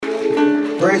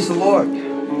Praise the Lord.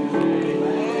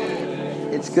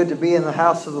 It's good to be in the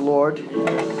house of the Lord.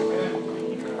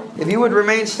 If you would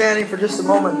remain standing for just a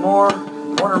moment more,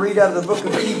 I want to read out of the book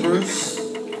of Hebrews.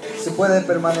 Se puede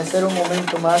permanecer un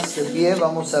momento más de pie,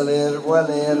 vamos a leer, voy a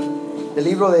leer el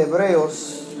libro de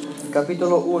Hebreos,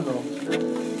 capítulo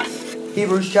 1.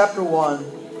 Hebrews chapter 1,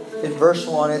 in verse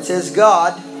 1, it says,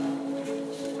 God,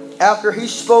 after He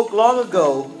spoke long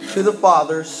ago to the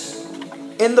fathers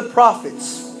in the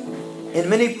prophets, in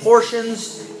many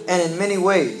portions and in many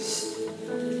ways,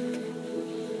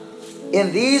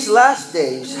 in these last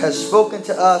days has spoken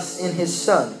to us in His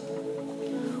Son,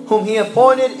 whom He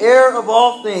appointed heir of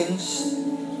all things,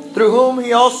 through whom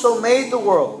He also made the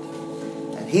world.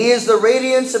 And He is the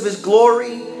radiance of His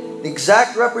glory, the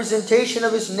exact representation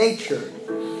of His nature,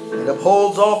 and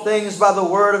upholds all things by the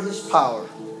word of His power.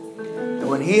 And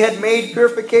when He had made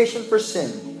purification for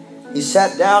sin, He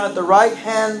sat down at the right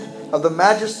hand of the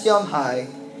Majesty on high,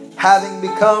 having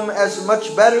become as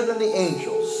much better than the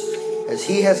angels, as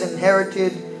He has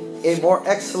inherited a more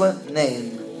excellent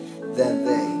name than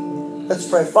they. Let's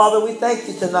pray. Father, we thank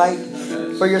You tonight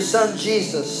for Your Son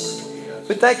Jesus.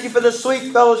 We thank You for the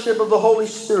sweet fellowship of the Holy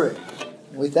Spirit.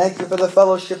 We thank You for the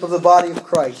fellowship of the body of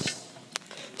Christ.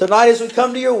 Tonight as we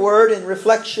come to Your Word in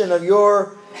reflection of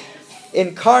Your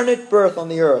incarnate birth on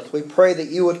the earth, we pray that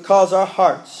You would cause our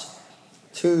hearts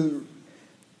to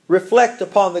reflect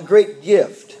upon the great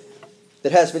gift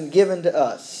that has been given to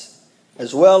us,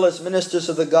 as well as ministers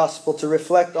of the gospel to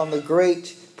reflect on the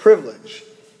great privilege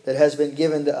that has been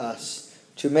given to us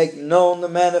to make known the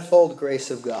manifold grace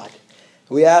of God.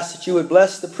 We ask that You would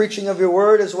bless the preaching of Your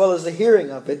word as well as the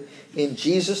hearing of it. In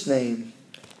Jesus' name,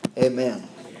 amen.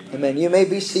 Amen. You may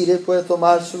be seated. Puede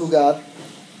tomar su lugar.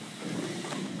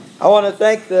 I want to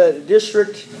thank the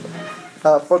district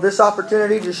for this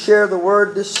opportunity to share the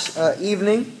word this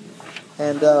evening.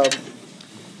 And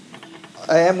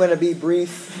I am going to be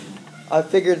brief. I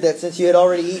figured that since you had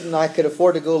already eaten, I could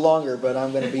afford to go longer, but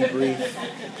I'm going to be brief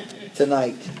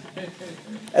tonight.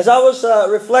 As I was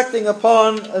reflecting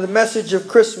upon the message of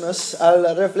Christmas, al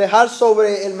reflejar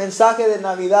sobre el mensaje de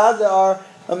Navidad, there are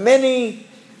many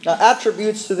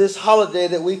attributes to this holiday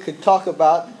that we could talk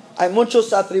about. Hay muchos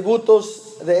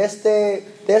atributos de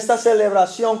esta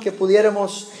celebración que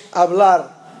pudiéramos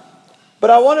hablar. But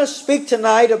I want to speak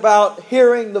tonight about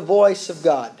hearing the voice of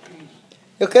God.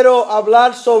 Yo quiero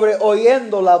hablar sobre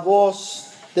oyendo la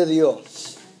voz de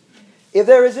Dios. If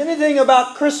there is anything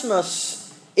about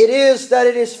Christmas, it is that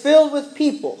it is filled with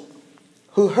people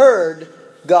who heard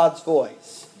God's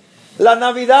voice. La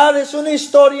Navidad es una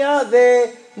historia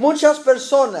de muchas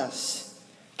personas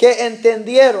que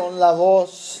entendieron la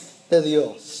voz de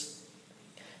Dios.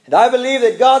 And I believe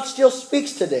that God still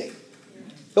speaks today.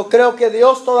 Yo creo que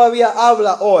Dios todavía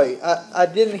habla hoy. I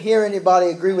didn't hear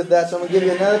anybody agree with that, so I'm going to give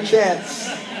you another chance.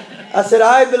 I said,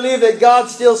 I believe that God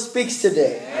still speaks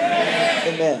today.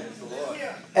 Amen.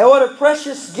 And what a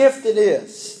precious gift it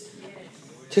is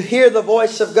to hear the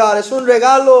voice of God. Es un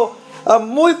regalo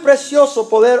muy precioso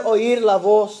poder oír la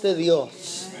voz de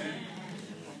Dios.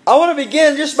 I want to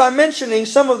begin just by mentioning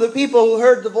some of the people who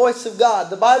heard the voice of God.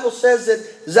 The Bible says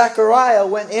that Zechariah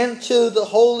went into the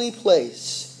holy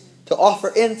place to offer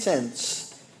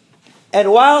incense.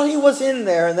 And while he was in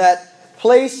there, in that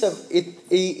place of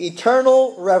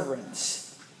eternal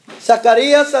reverence,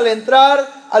 Zacarías al entrar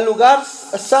al lugar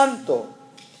santo,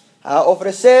 a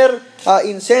ofrecer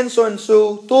incenso en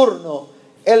su turno,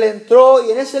 él entró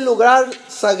y en ese lugar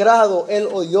sagrado,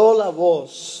 él oyó la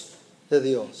voz de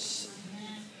Dios.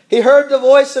 He heard the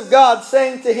voice of God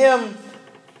saying to him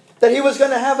that he was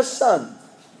going to have a son,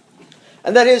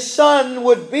 and that his son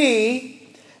would be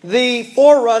the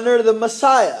forerunner, the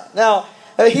Messiah. Now,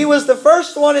 he was the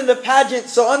first one in the pageant,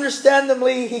 so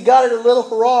understandably he got it a little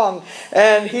wrong.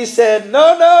 And he said,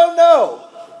 no,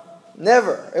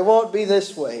 never. It won't be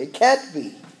this way. It can't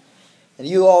be. And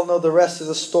you all know the rest of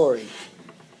the story.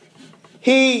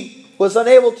 He was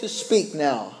unable to speak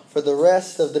now for the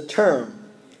rest of the term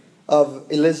of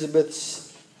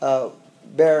Elizabeth's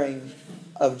bearing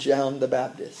of John the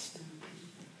Baptist.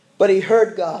 But he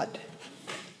heard God.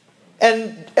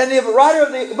 And the writer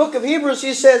of the book of Hebrews,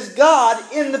 he says, God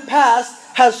in the past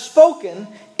has spoken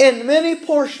in many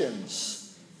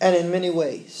portions and in many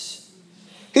ways.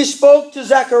 He spoke to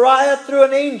Zechariah through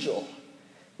an angel.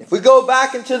 If we go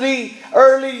back into the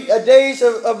early days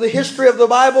of the history of the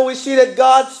Bible, we see that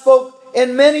God spoke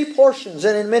in many portions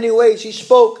and in many ways. He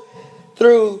spoke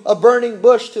through a burning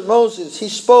bush to Moses. He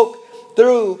spoke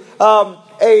through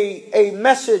a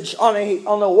message on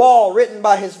a wall written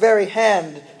by his very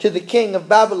hand to the king of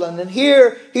Babylon. And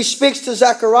here he speaks to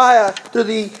Zechariah through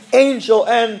the angel.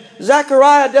 And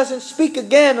Zechariah doesn't speak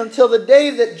again until the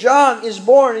day that John is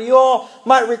born. And you all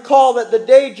might recall that the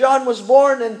day John was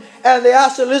born, and they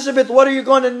asked Elizabeth, what are you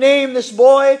going to name this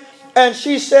boy? And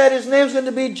she said, his name's going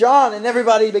to be John. And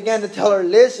everybody began to tell her,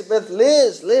 Elizabeth,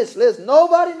 Liz.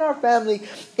 Nobody in our family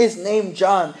is named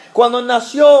John. Cuando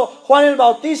nació Juan el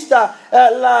Bautista,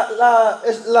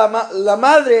 la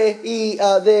madre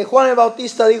de Juan el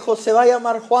Bautista dijo, se va a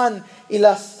llamar Juan. Y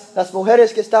las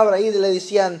mujeres que estaban ahí le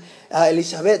decían a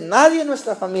Elizabeth, nadie en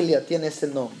nuestra familia tiene ese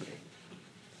nombre.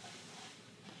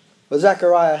 But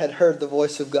Zechariah had heard the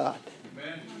voice of God.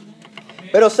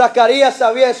 Pero Zacarías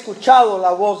había escuchado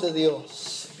la voz de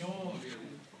Dios.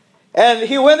 And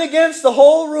he went against the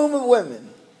whole room of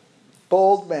women.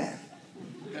 Bold man.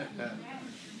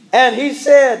 And he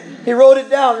said, he wrote it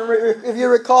down, if you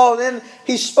recall, and then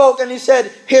he spoke and he said,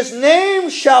 his name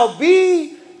shall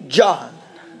be John.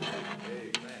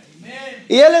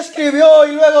 Y él escribió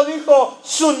y luego dijo,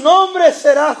 su nombre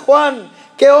será Juan.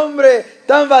 Qué hombre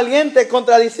tan valiente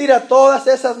contradecir a todas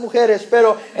esas mujeres.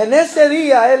 Pero en ese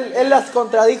día él las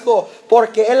contradijo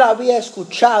porque él había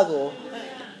escuchado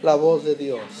la voz de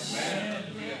Dios.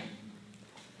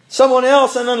 Someone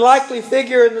else, an unlikely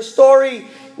figure in the story,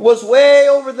 was way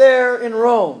over there in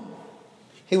Rome.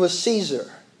 He was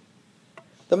Caesar,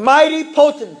 the mighty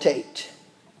potentate,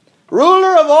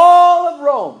 ruler of all of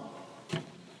Rome.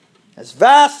 This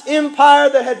vast empire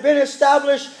that had been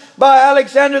established by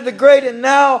Alexander the Great and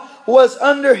now was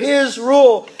under his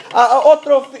rule.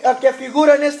 Otro que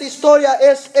figura en esta historia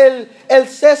es el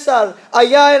César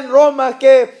allá en Roma,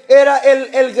 que era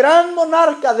el gran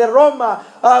monarca de Roma,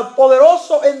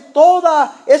 poderoso en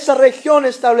toda esa región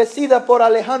establecida por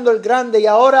Alejandro el Grande, y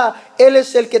ahora él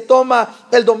es el que toma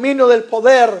el dominio del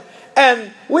poder.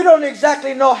 And we don't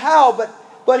exactly know how,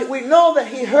 but we know that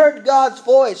he heard God's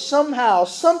voice. Somehow,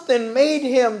 something made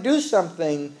him do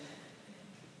something.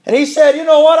 And he said, you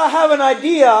know what, I have an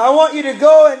idea. I want you to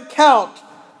go and count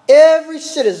every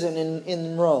citizen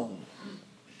in Rome.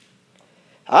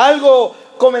 Algo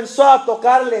comenzó a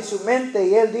tocarle su mente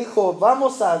y él dijo,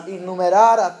 vamos a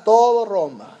enumerar a todo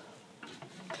Roma.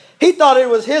 He thought it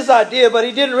was his idea, but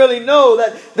he didn't really know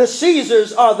that the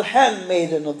Caesars are the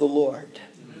handmaiden of the Lord.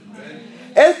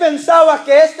 Él pensaba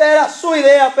que esta era su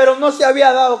idea, pero no se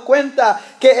había dado cuenta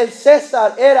que el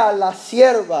César era la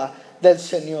sierva del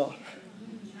Señor.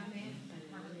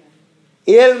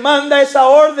 Y él manda esa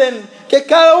orden que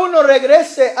cada uno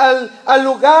regrese al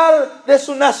lugar de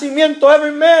su nacimiento.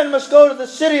 Every man must go to the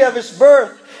city of his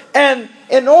birth. And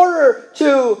in order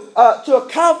to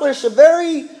accomplish a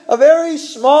very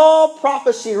small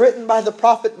prophecy written by the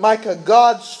prophet Micah,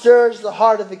 God stirs the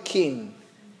heart of the king.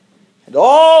 And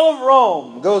all of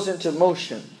Rome goes into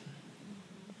motion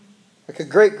like a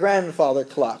great-grandfather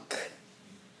clock,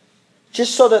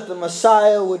 just so that the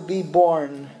Messiah would be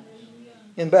born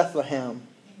in Bethlehem.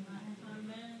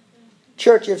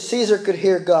 Church, if Caesar could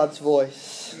hear God's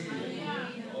voice,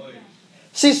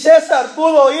 si César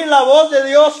pudo oír la voz de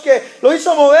Dios que lo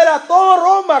hizo mover a todo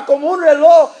Roma como un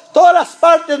reloj, todas las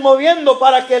partes moviendo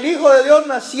para que el Hijo de Dios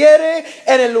naciere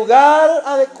en el lugar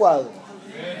adecuado.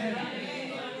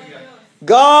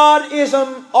 God is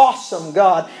an awesome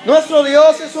God. Nuestro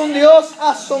Dios es un Dios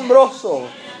asombroso.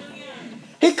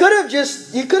 He could have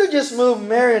just moved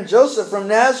Mary and Joseph from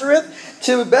Nazareth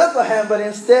to Bethlehem, but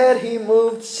instead he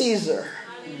moved Caesar.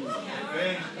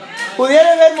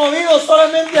 Pudiera haber movido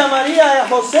solamente a María y a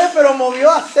José, pero movió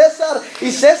a César,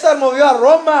 y César movió a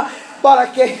Roma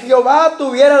para que Jehová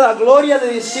tuviera la gloria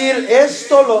de decir,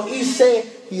 esto lo hice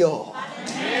yo.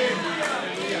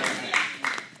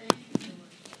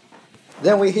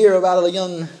 Then we hear about a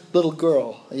young little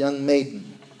girl, a young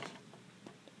maiden.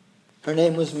 Her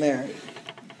name was Mary.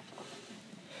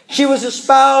 She was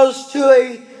espoused to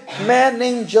a man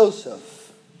named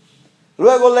Joseph.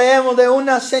 Luego leemos de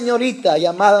una señorita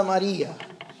llamada María,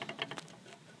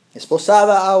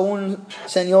 esposada a un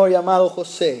señor llamado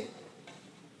José.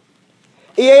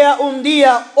 Y ella un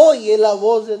día oye la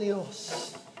voz de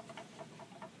Dios.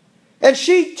 And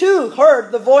she too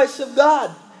heard the voice of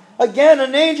God. Again,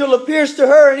 an angel appears to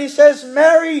her and he says,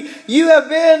 Mary, you have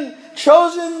been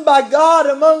chosen by God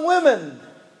among women.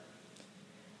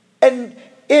 And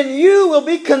in you will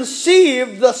be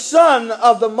conceived the Son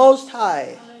of the Most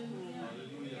High.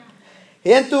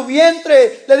 Y en tu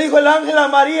vientre, le dijo el ángel a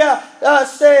María,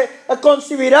 se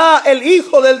concebirá el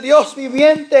Hijo del Dios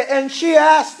viviente. And she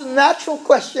asked the natural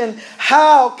question,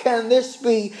 how can this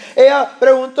be? Ella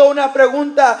preguntó una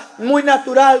pregunta muy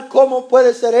natural, ¿cómo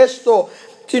puede ser esto?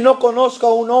 Si no conozco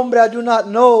a un hombre, I do not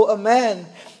know a man.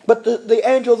 But the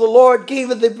angel of the Lord gave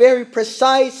her the very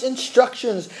precise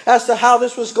instructions as to how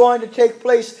this was going to take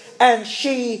place. And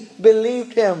she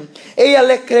believed him. Ella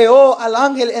le creó al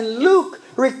ángel. And Luke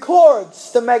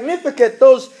records the Magnificat,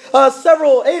 those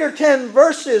several 8 or 10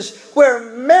 verses where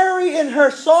Mary, in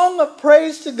her song of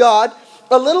praise to God,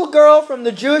 a little girl from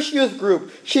the Jewish youth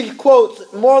group, she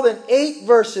quotes more than 8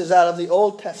 verses out of the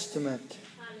Old Testament.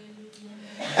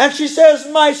 And she says,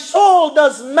 my soul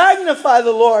does magnify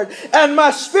the Lord, and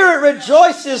my spirit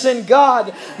rejoices in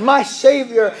God, my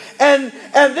Savior. And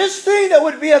this thing that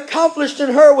would be accomplished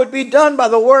in her would be done by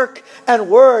the work and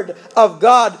word of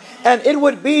God. And it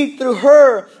would be through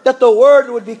her that the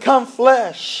Word would become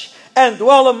flesh and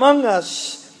dwell among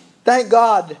us. Thank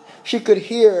God she could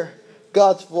hear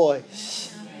God's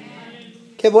voice.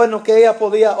 Qué bueno que ella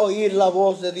podía oír la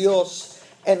voz de Dios.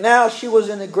 And now she was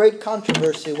in a great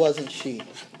controversy, wasn't she?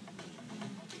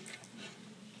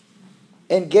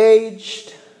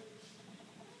 Engaged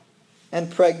and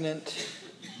pregnant.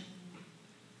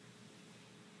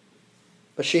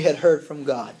 But she had heard from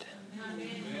God.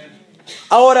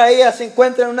 Ahora ella se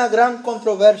encuentra en una gran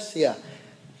controversia.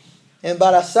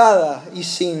 Embarazada y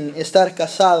sin estar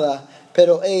casada,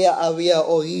 pero ella había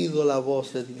oído la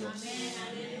voz de Dios.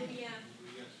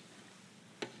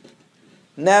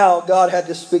 Now God had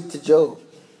to speak to Job.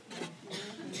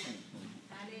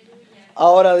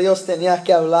 Ahora Dios tenía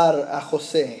que hablar a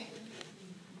José.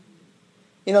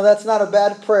 You know, that's not a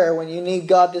bad prayer when you need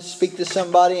God to speak to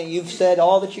somebody and you've said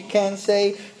all that you can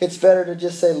say. It's better to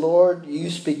just say, Lord,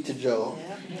 you speak to Job.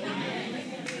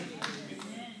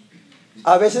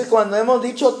 A veces cuando hemos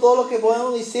dicho todo lo que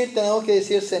podemos decir, tenemos que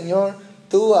decir, Señor,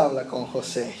 tú habla con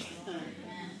José.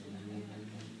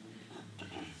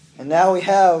 And now we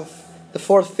have the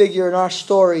fourth figure in our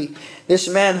story, this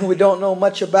man who we don't know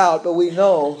much about, but we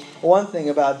know one thing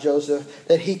about Joseph,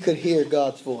 that he could hear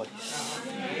God's voice.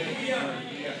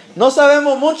 No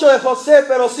sabemos mucho de José,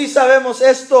 pero sí sabemos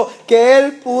esto, que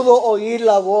él pudo oír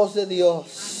la voz de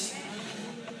Dios.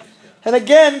 And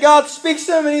again, God speaks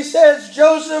to him and he says,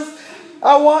 Joseph,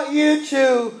 I want you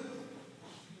to,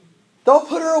 don't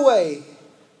put her away,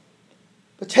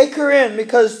 but take her in,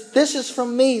 because this is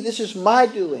from me, this is my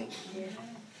doing.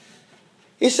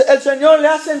 Y el Señor le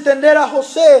hace entender a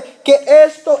José que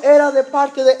esto era de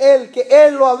parte de él, que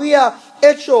él lo había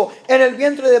hecho en el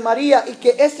vientre de María y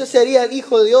que este sería el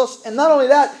Hijo de Dios. And not only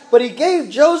that, but he gave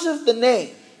Joseph the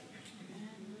name.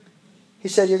 He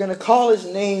said, you're going to call his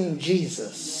name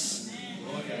Jesus.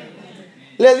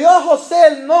 Le dio a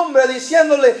José el nombre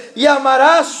diciéndole,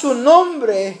 llamará su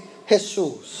nombre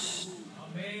Jesús.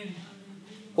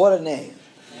 What a name.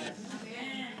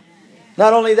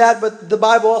 Not only that, but the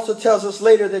Bible also tells us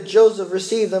later that Joseph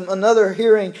received another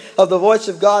hearing of the voice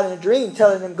of God in a dream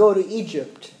telling him, go to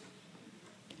Egypt.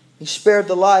 He spared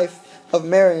the life of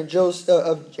Mary and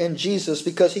Jesus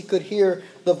because he could hear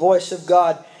the voice of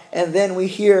God. And then we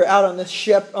hear out on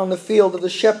the field of the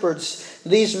shepherds,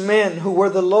 these men who were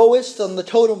the lowest on the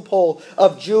totem pole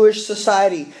of Jewish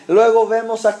society. Luego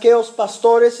vemos aquellos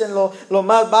pastores en lo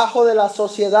más bajo de la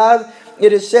sociedad.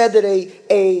 It is said that a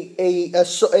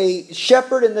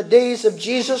shepherd in the days of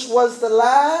Jesus was the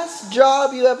last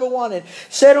job you ever wanted.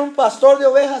 Ser un pastor de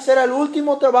ovejas era el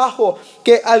último trabajo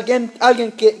que alguien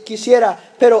quisiera.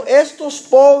 Pero estos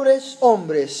pobres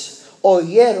hombres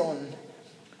oyeron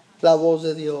la voz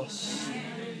de Dios.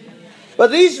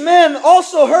 But these men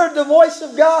also heard the voice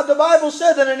of God. The Bible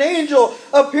said that an angel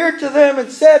appeared to them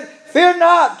and said, fear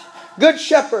not, good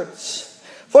shepherds.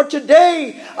 For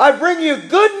today I bring you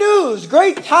good news,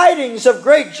 great tidings of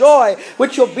great joy,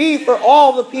 which will be for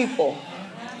all the people.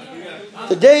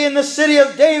 Today in the city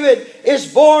of David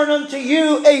is born unto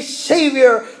you a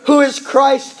Savior who is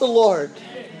Christ the Lord.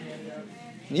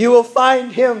 You will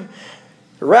find him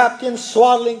wrapped in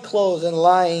swaddling clothes and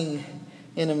lying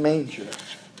in a manger.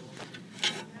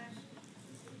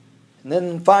 And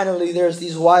then finally there's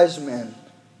these wise men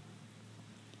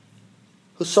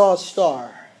who saw a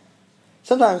star.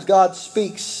 Sometimes God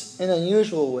speaks in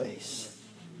unusual ways.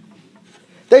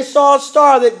 They saw a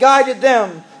star that guided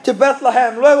them to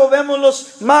Bethlehem. Luego vemos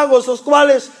los magos, los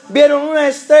cuales vieron una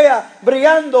estrella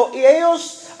brillando. Y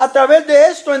ellos a través de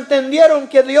esto entendieron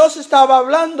que Dios estaba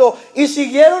hablando. Y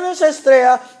siguieron esa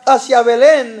estrella hacia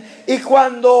Belén. Y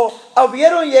cuando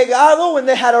hubieron llegado, when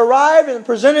they had arrived and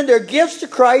presented their gifts to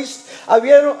Christ,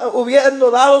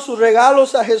 habiendo dado sus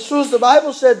regalos a Jesús, the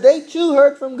Bible said they too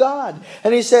heard from God.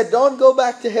 And he said, don't go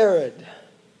back to Herod.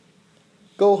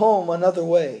 Go home another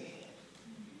way.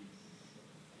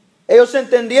 Ellos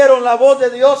entendieron la voz de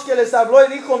Dios que les habló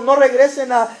y dijo, no regresen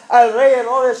al rey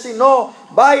Herodes, sino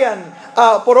vayan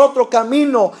por otro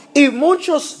camino. Y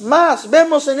muchos más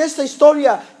vemos en esta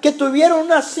historia que tuvieron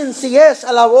una sencillez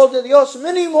a la voz de Dios.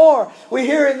 Many more we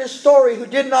hear in this story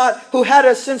who had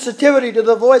a sensitivity to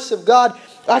the voice of God.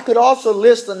 I could also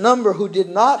list a number who did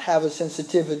not have a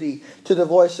sensitivity to the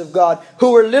voice of God,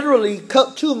 who were literally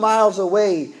 2 miles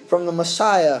away from the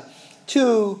Messiah,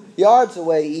 2 yards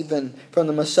away even from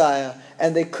the Messiah,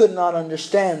 and they could not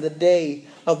understand the day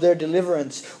of their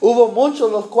deliverance. Hubo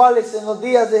muchos los cuales en los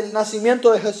días del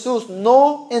nacimiento de Jesús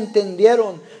no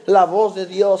entendieron la voz de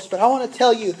Dios. But I want to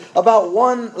tell you about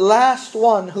one last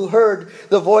one who heard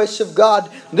the voice of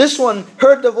God. This one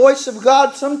heard the voice of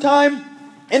God sometime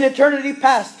in eternity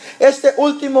past. Este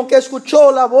último que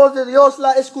escuchó la voz de Dios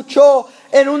la escuchó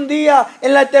en un día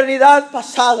en la eternidad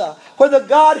pasada, where the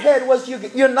Godhead was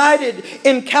united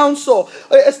in council.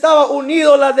 Estaba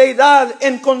unido la deidad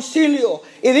en concilio.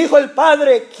 Y dijo el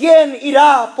Padre, ¿quién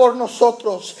irá por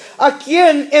nosotros? ¿A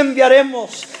quién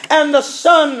enviaremos? And the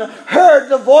Son heard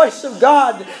the voice of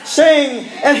God saying,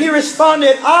 and he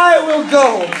responded, I will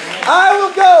go. I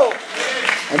will go.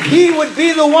 And he would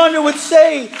be the one who would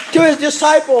say to his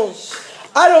disciples,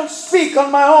 I don't speak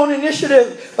on my own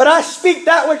initiative, but I speak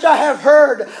that which I have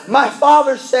heard my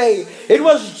Father say. It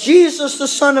was Jesus, the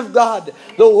Son of God.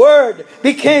 The Word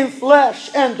became flesh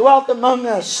and dwelt among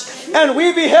us. And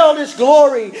we beheld His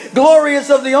glory. Glory is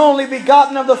of the only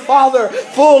begotten of the Father,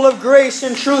 full of grace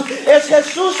and truth. Es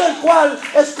Jesús el cual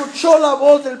escuchó la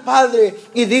voz del Padre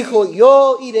y dijo,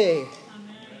 yo iré.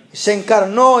 Se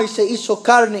encarnó y se hizo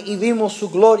carne y vimos su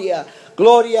gloria.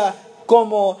 Gloria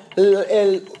como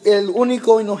el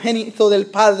único unigénito del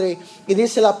Padre. Y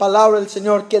dice la palabra del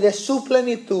Señor que de su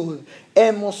plenitud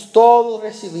hemos todos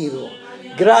recibido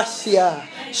gracia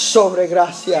sobre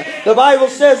gracia. The Bible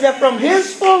says that from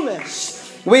His fullness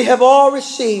we have all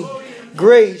received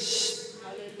grace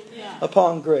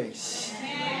upon grace.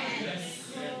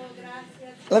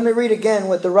 Let me read again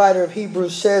what the writer of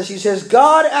Hebrews says. He says,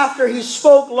 God, after He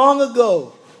spoke long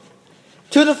ago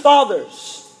to the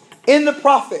fathers in the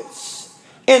prophets,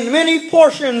 in many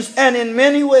portions and in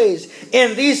many ways,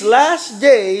 in these last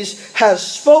days has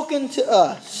spoken to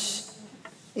us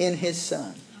in His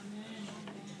Son.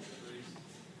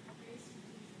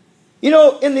 You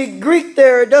know, in the Greek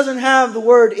there, it doesn't have the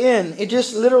word in. It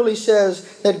just literally says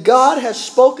that God has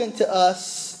spoken to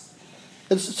us.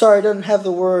 Sorry, it doesn't have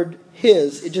the word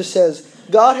His. It just says,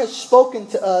 God has spoken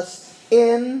to us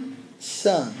in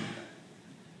Son.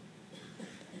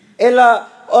 En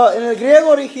el griego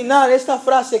original, esta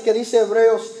frase que dice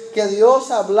Hebreos, que Dios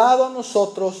ha hablado a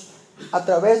nosotros a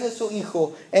través de su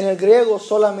Hijo, en el griego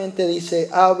solamente dice,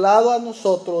 ha hablado a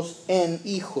nosotros en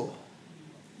Hijo.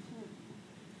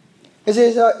 It's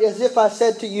as if I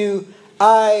said to you,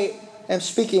 I am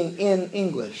speaking in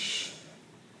English.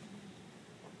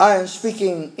 I am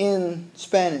speaking in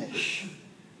Spanish.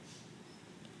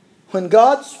 When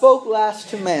God spoke last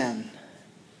to man,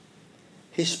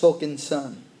 He spoke in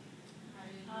Son.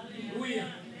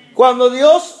 Cuando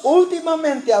Dios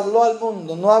últimamente habló al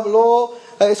mundo, no habló,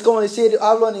 es como decir,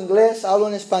 hablo en inglés, hablo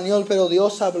en español, pero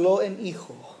Dios habló en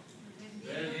Hijo.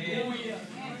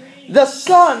 The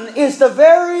Son is the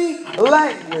very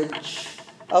language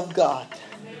of God.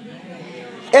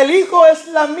 El Hijo es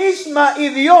la misma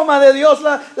idioma de Dios,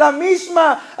 el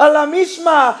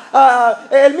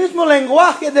mismo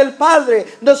lenguaje del Padre.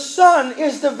 The Son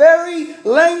is the very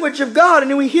language of God.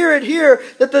 And we hear it here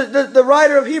that the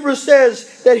writer of Hebrews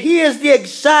says that He is the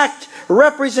exact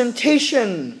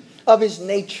representation of His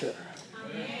nature.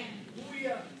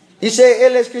 Dice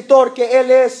el escritor que Él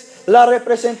es la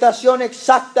representación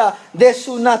exacta de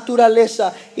su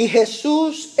naturaleza. Y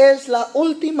Jesús es la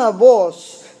última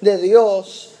voz de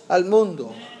Dios al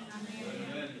mundo.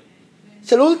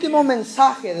 Es el último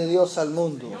mensaje de Dios al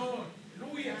mundo.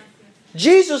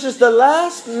 Jesus is the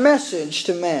last message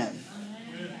to man.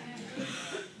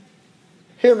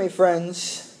 Hear me,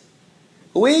 friends.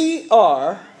 We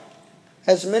are,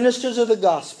 as ministers of the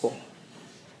gospel,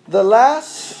 the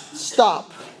last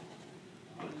stop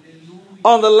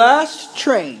on the last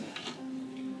train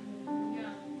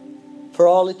for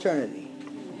all eternity.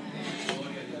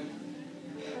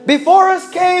 Before us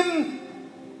came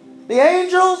the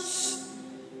angels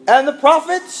and the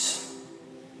prophets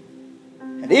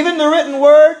and even the written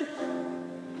word.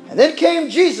 And then came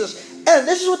Jesus. And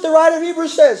this is what the writer of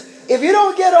Hebrews says. If you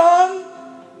don't get on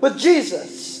with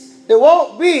Jesus, there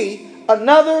won't be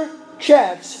another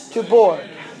chance to board.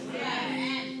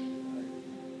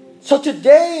 So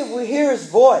today, if we hear His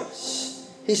voice,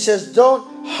 He says,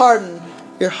 don't harden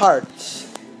your hearts.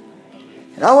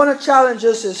 And I want to challenge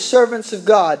us as servants of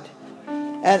God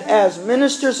and as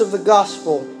ministers of the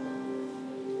gospel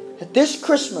that this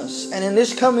Christmas and in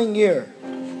this coming year,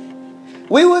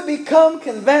 we would become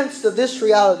convinced of this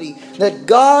reality that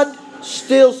God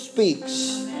still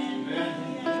speaks.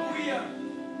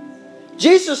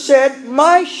 Jesus said,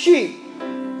 "My sheep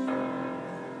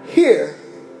hear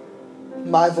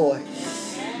my voice."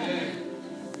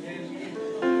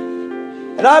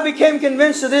 And I became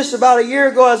convinced of this about a year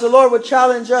ago as the Lord would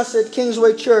challenge us at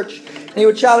Kingsway Church. And He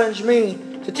would challenge me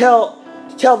to tell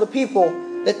the people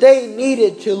that they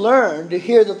needed to learn to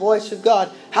hear the voice of God.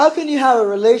 How can you have a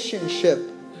relationship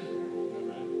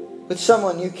with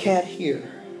someone you can't hear?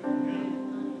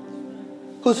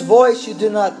 Whose voice you do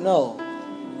not know?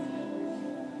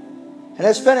 And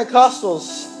as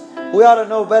Pentecostals, we ought to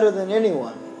know better than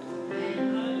anyone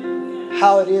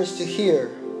how it is to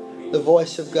hear the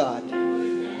voice of God.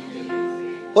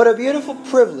 What a beautiful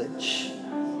privilege.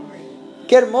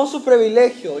 Qué hermoso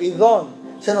privilegio y don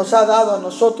se nos ha dado a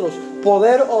nosotros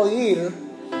poder oír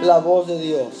la voz de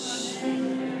Dios.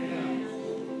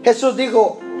 Jesús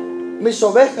dijo, mis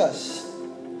ovejas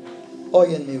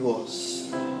oyen mi voz.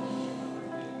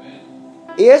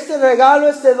 Y este regalo,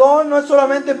 este don, no es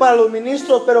solamente para los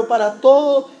ministros, pero para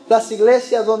todas las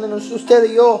iglesias donde usted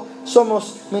y yo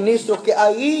somos ministros. Que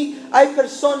ahí hay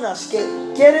personas que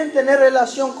quieren tener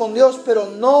relación con Dios, pero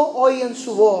no oyen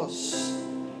su voz.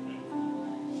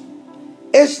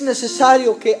 Es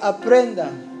necesario que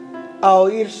aprendan a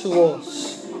oír su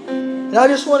voz. And I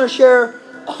just want to share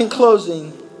in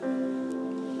closing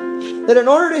that in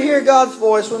order to hear God's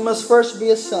voice, we must first be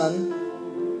a son.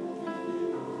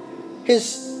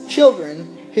 His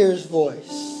children hear His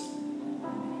voice.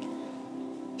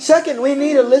 Second, we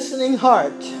need a listening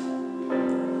heart.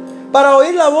 Para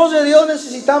oír la voz de Dios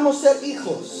necesitamos ser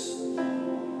hijos.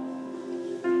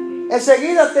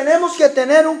 Enseguida tenemos que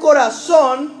tener un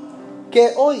corazón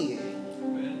que oye.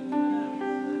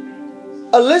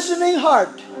 A listening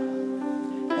heart.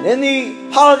 And in the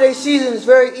holiday season, it's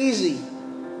very easy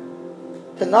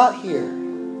to not hear.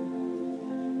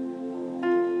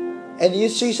 And you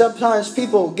see sometimes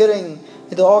people getting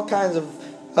into all kinds of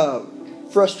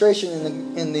frustration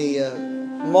in the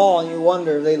mall, and you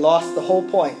wonder if they lost the whole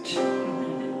point.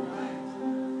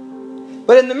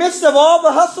 But in the midst of all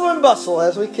the hustle and bustle,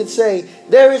 as we could say,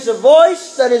 there is a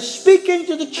voice that is speaking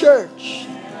to the church.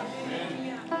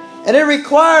 And it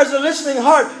requires a listening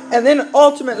heart. And then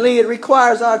ultimately it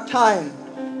requires our time.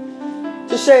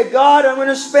 To say, God, I'm going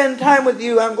to spend time with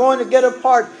you. I'm going to get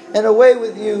apart and away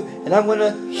with you. And I'm going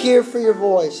to hear for your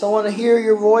voice. I want to hear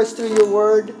your voice through your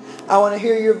word. I want to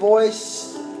hear your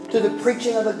voice through the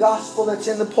preaching of the gospel that's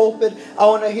in the pulpit. I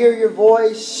want to hear your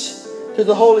voice through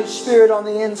the Holy Spirit on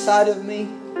the inside of me.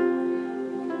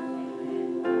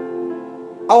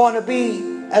 I want to be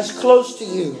as close to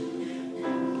you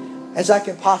as I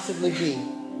can possibly be.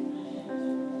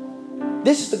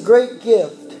 This is the great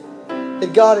gift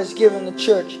that God has given the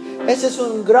church. Ese es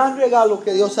un gran regalo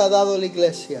que Dios ha dado a la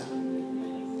iglesia.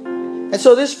 And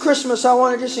so this Christmas, I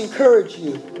want to just encourage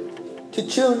you to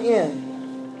tune in.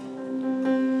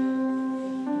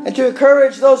 And to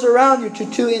encourage those around you to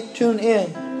tune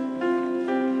in.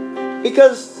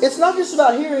 Because it's not just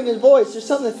about hearing His voice. There's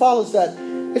something that follows that.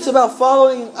 It's about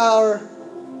following our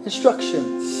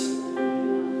instructions.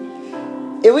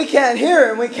 If we can't hear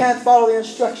Him, we can't follow the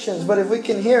instructions. But if we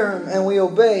can hear Him and we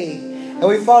obey, and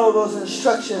we follow those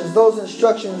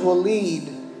instructions will lead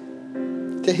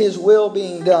to His will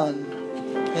being done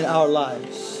in our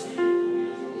lives.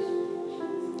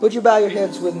 Would you bow your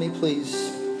heads with me,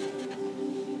 please?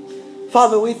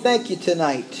 Father, we thank you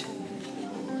tonight.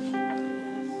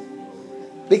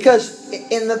 Because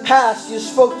in the past, you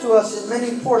spoke to us in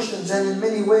many portions and in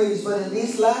many ways. But in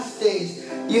these last days,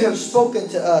 you have spoken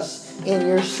to us in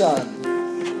your Son.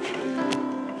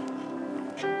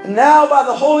 And now by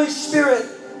the Holy Spirit,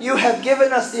 you have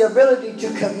given us the ability to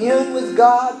commune with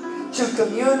God, to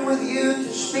commune with you,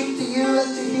 to speak to you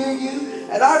and to hear you.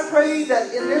 And I pray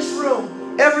that in this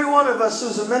room, every one of us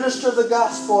who's a minister of the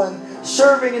gospel and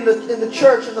serving in the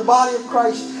church, in the body of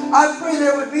Christ, I pray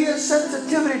there would be a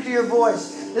sensitivity to your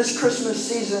voice this Christmas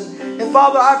season. And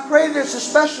Father, I pray this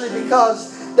especially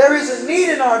because there is a need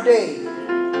in our day.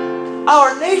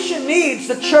 Our nation needs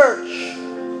the church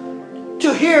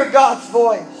to hear God's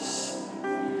voice.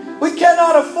 We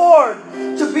cannot afford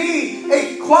to be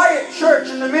a quiet church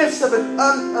in the midst of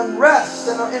unrest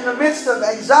and in the midst of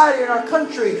anxiety in our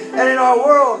country and in our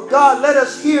world. God, let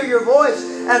us hear your voice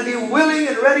and be willing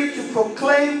and ready to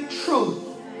proclaim truth.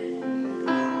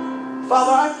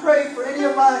 Father, I pray for any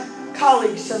of my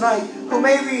colleagues tonight who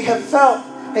maybe have felt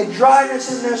a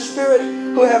dryness in their spirit.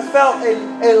 who have felt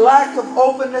a lack of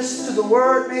openness to the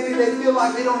Word. Maybe they feel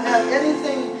like they don't have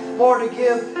anything more to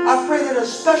give. I pray that a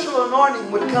special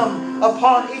anointing would come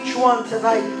upon each one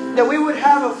tonight, that we would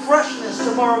have a freshness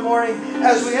tomorrow morning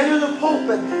as we enter the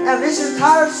pulpit, and this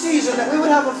entire season, that we would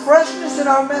have a freshness in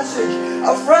our message,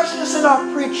 a freshness in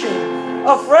our preaching,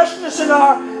 a freshness in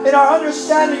our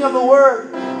understanding of the Word.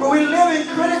 For we live in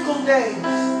critical days.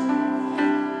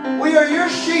 We are your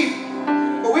sheep,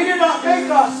 but we did not make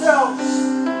ourselves,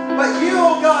 but you,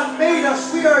 O God, made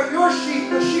us. We are your sheep,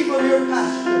 the sheep of your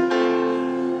pasture.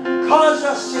 Cause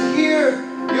us to hear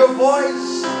your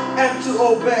voice and to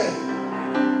obey.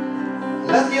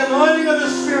 Let the anointing of the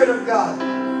Spirit of God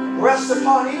rest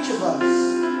upon each of us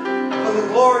for the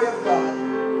glory of God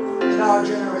in our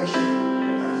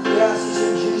generation. We ask this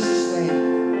in Jesus'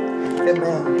 name.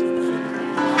 Amen.